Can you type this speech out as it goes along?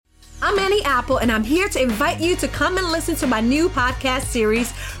I'm Annie Apple, and I'm here to invite you to come and listen to my new podcast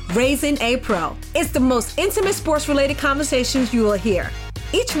series, Raising a Pro. It's the most intimate sports-related conversations you will hear.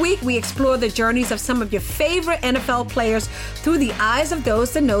 Each week, we explore the journeys of some of your favorite NFL players through the eyes of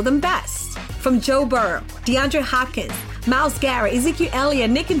those that know them best. From Joe Burrow, DeAndre Hopkins, Myles Garrett, Ezekiel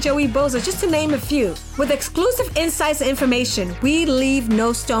Elliott, Nick and Joey Bosa, just to name a few. With exclusive insights and information, we leave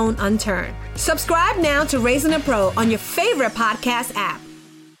no stone unturned. Subscribe now to Raising a Pro on your favorite podcast app.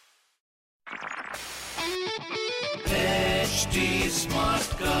 HD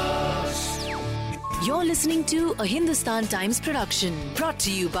Smartcast. You're listening to a Hindustan Times production brought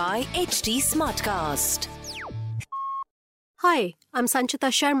to you by HD Smartcast. Hi, I'm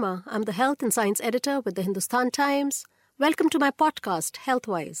Sanchita Sharma. I'm the Health and Science Editor with the Hindustan Times. Welcome to my podcast,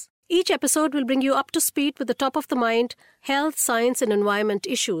 Healthwise. Each episode will bring you up to speed with the top-of-the-mind health, science, and environment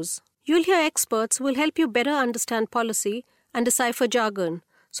issues. You'll hear experts who will help you better understand policy and decipher jargon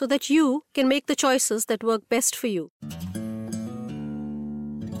so that you can make the choices that work best for you.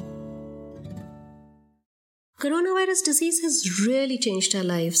 Coronavirus disease has really changed our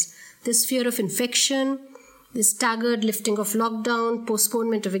lives. This fear of infection, this staggered lifting of lockdown,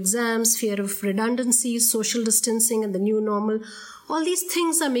 postponement of exams, fear of redundancies, social distancing, and the new normal. All these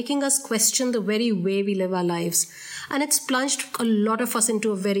things are making us question the very way we live our lives. And it's plunged a lot of us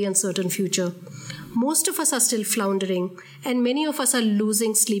into a very uncertain future. Most of us are still floundering, and many of us are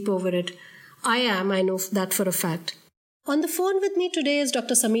losing sleep over it. I know that for a fact. On the phone with me today is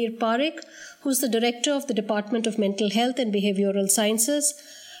Dr. Sameer Parekh, who's the Director of the Department of Mental Health and Behavioral Sciences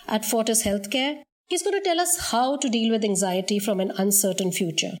at Fortis Healthcare. He's going to tell us how to deal with anxiety from an uncertain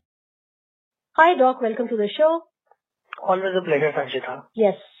future. Hi, Doc. Welcome to the show. Always a pleasure, Sanchita.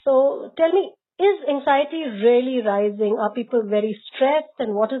 Yes. So tell me, is anxiety really rising? Are people very stressed?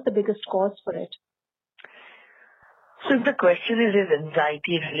 And what is the biggest cause for it? So if the question is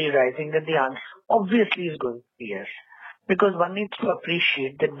anxiety really rising, then the answer obviously is going to be yes. Because one needs to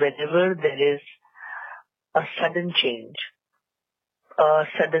appreciate that whenever there is a sudden change, a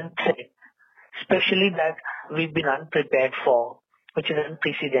sudden threat, especially that we've been unprepared for, which is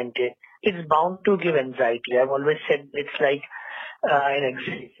unprecedented, it's bound to give anxiety. I've always said it's like an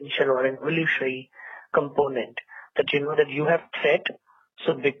existential or an evolutionary component that you know that you have threat.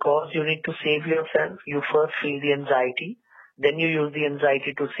 So because you need to save yourself, you first feel the anxiety, then you use the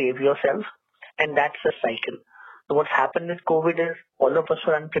anxiety to save yourself, and that's the cycle. So what's happened with COVID is all of us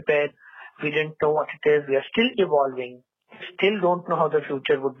were unprepared. We didn't know what it is. We are still evolving. Still don't know how the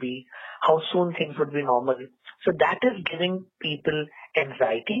future would be, how soon things would be normal. So that is giving people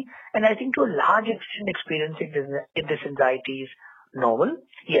anxiety. And I think to a large extent experiencing this anxiety is normal.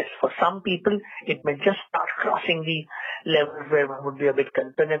 Yes, for some people it may just start crossing the level where one would be a bit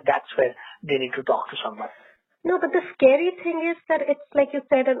concerned, and that's where they need to talk to someone. No, but the scary thing is that it's, like you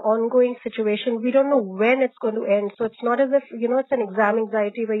said, an ongoing situation. We don't know when it's going to end. So it's not as if, it's an exam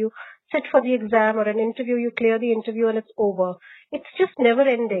anxiety where you sit for the exam or an interview, you clear the interview and it's over. It's just never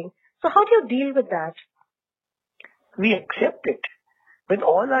ending. So how do you deal with that? We accept it. With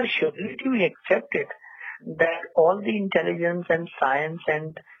all our humility, we accept it. That all the intelligence and science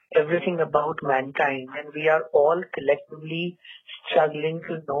and everything about mankind, and we are all collectively struggling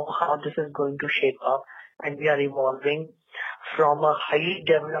to know how this is going to shape up. And we are evolving from a highly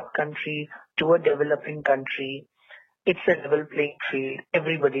developed country to a developing country. It's a level playing field.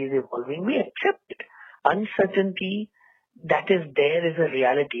 Everybody is evolving. We accept it. Uncertainty that is there is a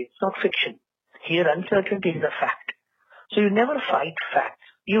reality. It's not fiction. Here, uncertainty is a fact. So you never fight facts.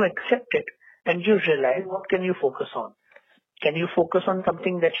 You accept it and you realize what can you focus on. Can you focus on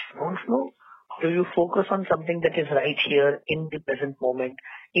something that you don't know? Do you focus on something that is right here in the present moment,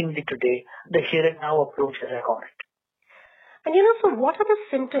 in the today, the here and now approach as I call it? And so what are the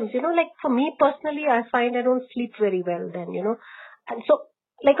symptoms? Like for me personally, I find I don't sleep very well then, And so,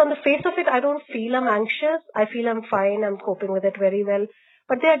 like on the face of it, I don't feel I'm anxious. I feel I'm fine. I'm coping with it very well.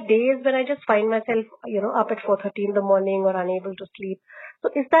 But there are days when I just find myself, up at 4:30 in the morning or unable to sleep. So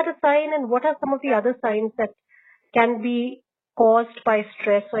is that a sign? And what are some of the other signs that can be caused by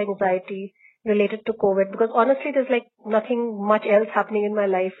stress or anxiety related to COVID? Because honestly, there's like nothing much else happening in my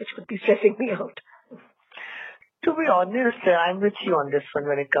life which could be stressing me out. To be honest, I'm with you on this one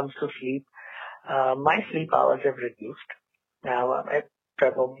when it comes to sleep. My sleep hours have reduced. Now I'm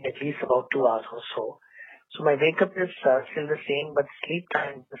probably at least about 2 hours or so. So my wake up is still the same, but sleep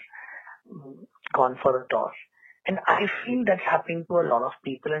time is gone for a toss. And I feel that's happening to a lot of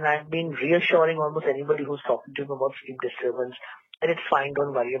people, and I've been reassuring almost anybody who's talking to me about sleep disturbance, and it's fine,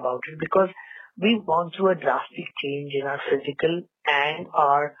 don't worry about it, because we've gone through a drastic change in our physical and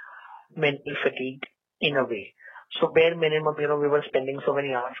our mental fatigue in a way. So bare minimum, we were spending so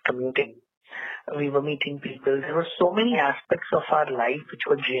many hours commuting. We were meeting people. There were so many aspects of our life which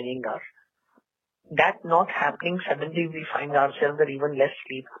were draining us. That not happening, suddenly we find ourselves that even less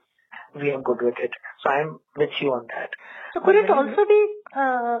sleep, we are good with it. So I'm with you on that. So could it also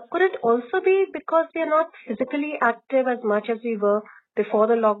be because we are not physically active as much as we were before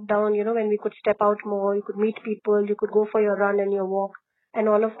the lockdown, when we could step out more, you could meet people, you could go for your run and your walk and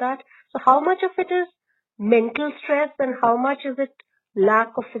all of that. So how much of it is mental stress and how much is it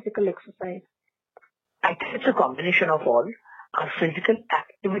lack of physical exercise? I think it's a combination of all. Our physical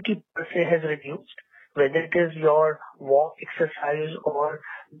activity per se has reduced, whether it is your walk, exercise, or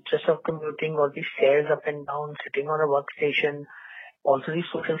just of commuting, or the stairs up and down, sitting on a workstation, also the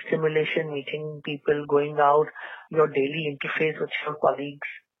social stimulation, meeting people, going out, your daily interface with your colleagues,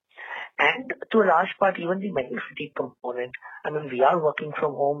 and to a large part, even the mental fatigue component. I mean, we are working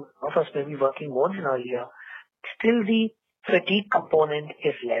from home, some of us may be working more than earlier. Still, the fatigue component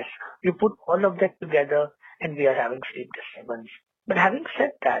is less. You put all of that together and we are having sleep disturbance. But having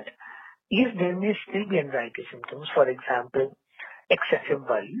said that, yes, there may still be anxiety symptoms. For example, excessive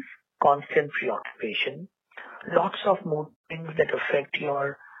worries, constant preoccupation, lots of mood things that affect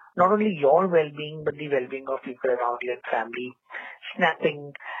not only your well-being, but the well-being of people around you and family,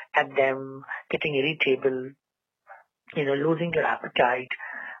 snapping at them, getting irritable, losing your appetite,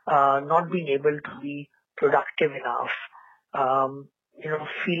 not being able to be productive enough,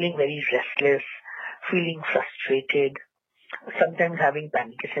 feeling very restless, feeling frustrated, sometimes having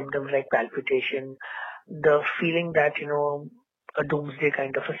panicky symptoms like palpitation, the feeling that, a doomsday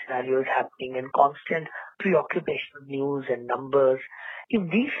kind of a scenario is happening, and constant preoccupation with news and numbers. If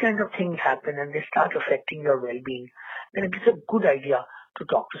these kinds of things happen and they start affecting your well-being, then it is a good idea to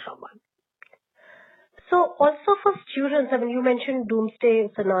talk to someone. So also for students, you mentioned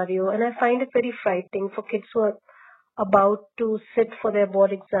doomsday scenario, and I find it very frightening for kids who are about to sit for their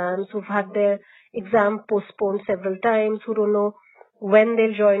board exams, who've had their exam postponed several times, who don't know when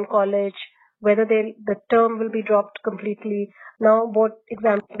they'll join college, whether the term will be dropped completely. Now board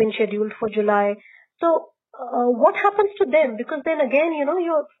exams have been scheduled for July. So what happens to them? Because then again,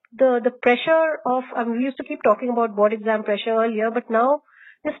 the pressure of, we used to keep talking about board exam pressure earlier, but now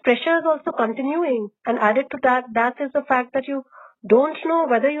this pressure is also continuing, and added to that is the fact that you don't know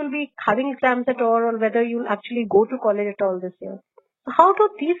whether you'll be having exams at all or whether you'll actually go to college at all this year. So how do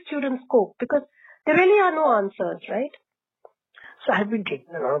these students cope? Because there really are no answers, right? So I have been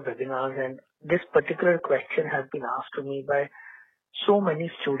taking a lot of webinars, and this particular question has been asked to me by so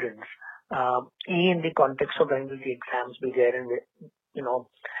many students. In the context of when will the exams be there, and do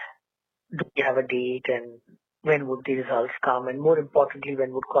we have a date, and when would the results come, and more importantly,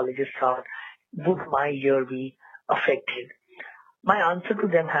 when would colleges start? Would my year be affected? My answer to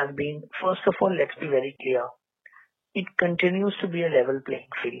them has been, first of all, let's be very clear. It continues to be a level playing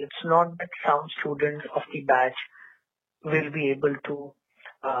field. It's not that some students of the batch will be able to,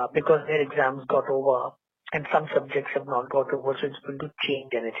 because their exams got over and some subjects have not got over, so it's going to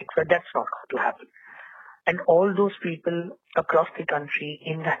change anything. So that's not going to happen. And all those people across the country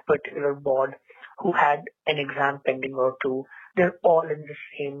in that particular board who had an exam pending or two, they're all in the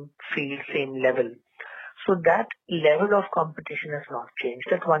same field, same level. So that level of competition has not changed.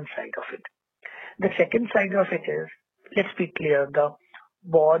 That's one side of it. The second side of it is, let's be clear, the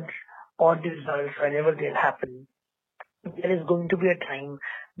boards or the results, whenever they'll happen, there is going to be a time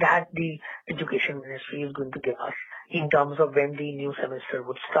that the education ministry is going to give us in terms of when the new semester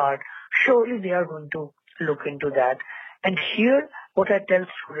would start. Surely they are going to look into that. And here, what I tell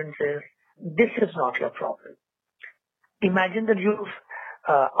students is, this is not your problem. Imagine that you've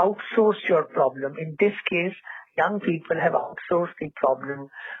outsourced your problem. In this case, young people have outsourced the problem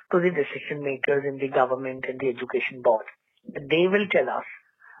to the decision makers in the government and the education board. They will tell us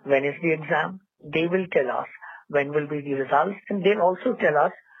when is the exam. They will tell us when will be the results, and they'll also tell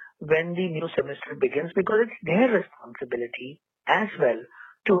us when the new semester begins, because it's their responsibility as well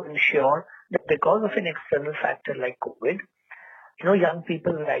to ensure that because of an external factor like COVID, young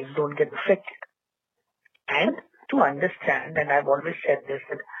people's lives don't get affected. And to understand, and I've always said this,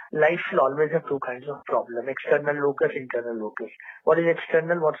 that life will always have two kinds of problem: external locus, internal locus. What is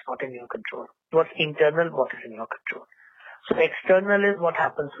external? What's not in your control? What's internal? What is in your control? So external is what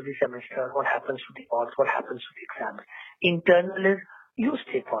happens to the semester, what happens to the boards, what happens to the exams. Internal is you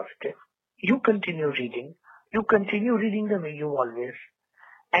stay positive. You continue reading. You continue reading the way you always.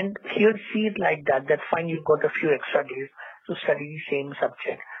 And here see it like that fine, you've got a few extra days to study the same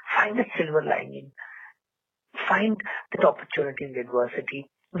subject. Find a silver lining. Find that opportunity in the adversity.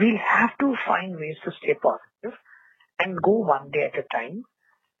 We'll have to find ways to stay positive and go one day at a time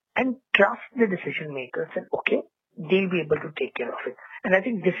and trust the decision makers and okay, they'll be able to take care of it. And I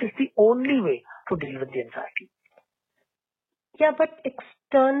think this is the only way to deal with the anxiety. Yeah, but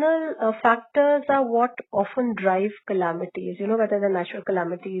external factors are what often drive calamities, whether they're natural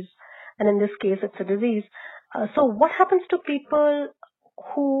calamities, and in this case, it's a disease. So what happens to people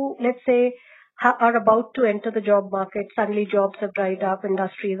who, let's say, are about to enter the job market? Suddenly jobs have dried up,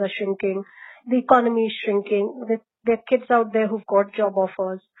 industries are shrinking, the economy is shrinking. There are kids out there who've got job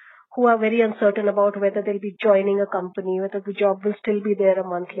offers, who are very uncertain about whether they'll be joining a company, whether the job will still be there a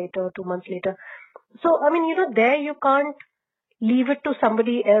month later, 2 months later. So, there you can't leave it to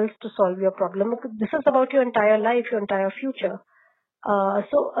somebody else to solve your problem. This is about your entire life, your entire future.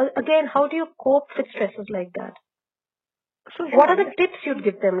 Again, how do you cope with stresses like that? So what are the tips you'd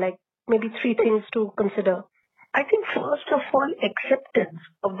give them? Like maybe 3 things to consider. I think first of all, acceptance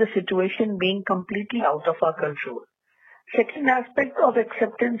of the situation being completely out of our control. Second aspect of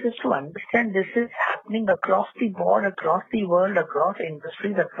acceptance is to understand this is happening across the board, across the world, across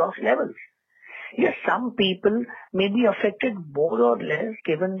industries, across levels. Yes, some people may be affected more or less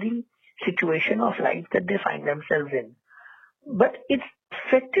given the situation of life that they find themselves in. But it's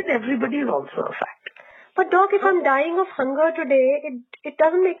affected everybody is also a fact. But Doc, if I'm dying of hunger today, it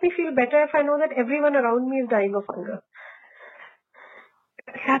doesn't make me feel better if I know that everyone around me is dying of hunger.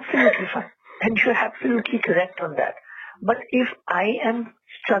 It's absolutely fine. And you're absolutely correct on that. But if I am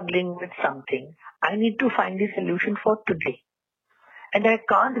struggling with something, I need to find a solution for today. And I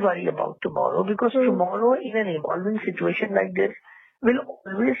can't worry about tomorrow because tomorrow in an evolving situation like this will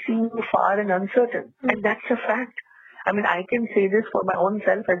always seem far and uncertain. And that's a fact. I mean, I can say this for my own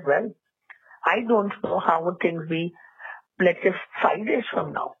self as well. I don't know how would things be, let's say, 5 days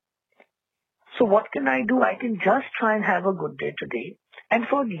from now. So what can I do? I can just try and have a good day today. And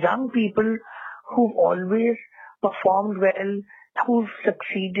for young people who've always performed well, who've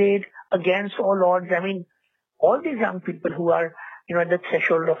succeeded against all odds, I mean, all these young people who are at the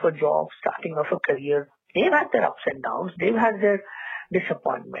threshold of a job, starting of a career, they've had their ups and downs, they've had their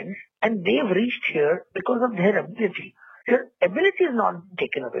disappointments, and they've reached here because of their ability. Your ability is not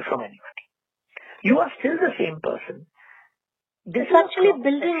taken away from anybody. You are still the same person. This is actually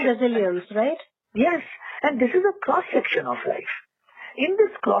building resilience, right? Yes, and this is a cross-section of life. In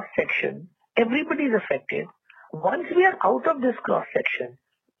this cross-section, everybody is affected. Once we are out of this cross-section,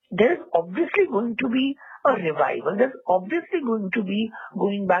 there's obviously going to be a revival. There's obviously going to be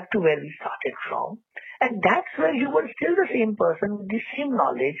going back to where we started from. And that's where you were still the same person with the same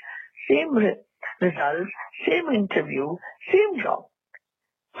knowledge, same results, same interview, same job.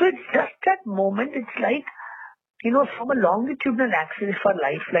 So it's just that moment. It's like, from a longitudinal axis, if our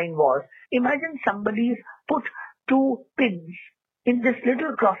lifeline was, imagine somebody's put 2 pins in this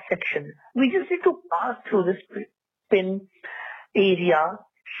little cross section. We just need to pass through this pin area,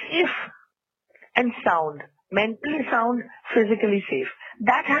 safe and sound, mentally sound, physically safe.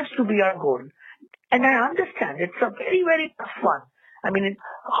 That has to be our goal. And I understand it's a very, very tough one. I mean,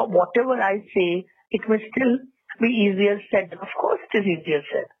 whatever I say, it may still be easier said. Of course it is easier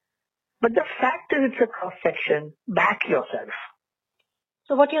said. But the fact is it's a cross-section. Back yourself.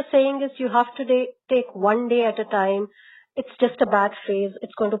 So what you're saying is you have to take one day at a time. It's just a bad phase.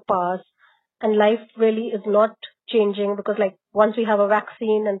 It's going to pass. And life really is not changing because once we have a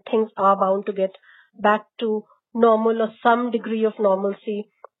vaccine and things are bound to get back to normal or some degree of normalcy,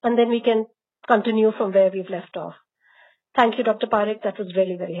 and then we can continue from where we've left off. Thank you, Dr. Parekh. That was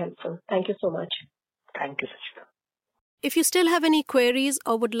really, very helpful. Thank you so much. Thank you, Sachita. If you still have any queries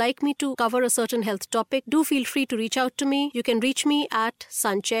or would like me to cover a certain health topic, do feel free to reach out to me. You can reach me at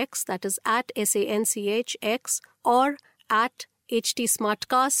Sanchx, that is at SANCHX, or at HT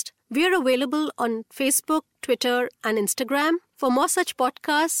Smartcast. We are available on Facebook, Twitter, and Instagram. For more such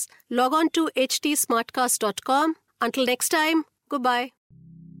podcasts, log on to htsmartcast.com. Until next time, goodbye.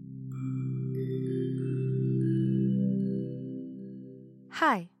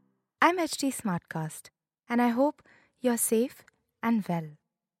 Hi, I'm HT Smartcast, and I hope you're safe and well.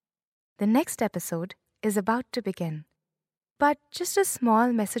 The next episode is about to begin. But just a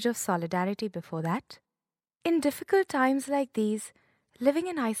small message of solidarity before that. In difficult times like these, living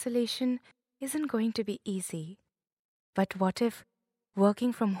in isolation isn't going to be easy. But what if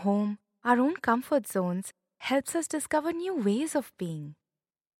working from home, our own comfort zones, helps us discover new ways of being?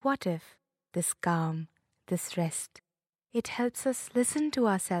 What if this calm, this rest, it helps us listen to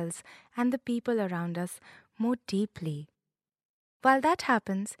ourselves and the people around us more deeply? While that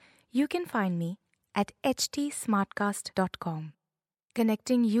happens, you can find me at htsmartcast.com,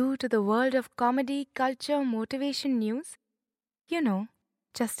 connecting you to the world of comedy, culture, motivation news.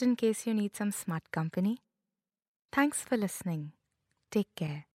 Just in case you need some smart company. Thanks for listening. Take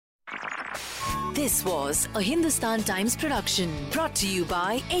care. This was a Hindustan Times production brought to you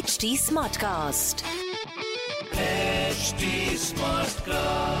by HT Smartcast. HT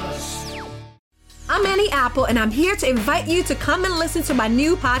Smartcast. I'm Annie Apple, and I'm here to invite you to come and listen to my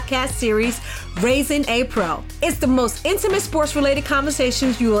new podcast series, Raising a Pro. It's the most intimate sports-related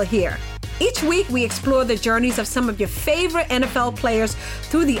conversations you will hear. Each week, we explore the journeys of some of your favorite NFL players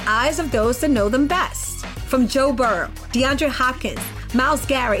through the eyes of those that know them best. From Joe Burrow, DeAndre Hopkins, Myles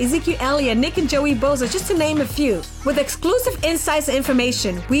Garrett, Ezekiel Elliott, Nick and Joey Bosa, just to name a few. With exclusive insights and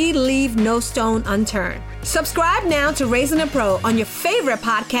information, we leave no stone unturned. Subscribe now to Raising a Pro on your favorite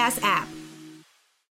podcast app.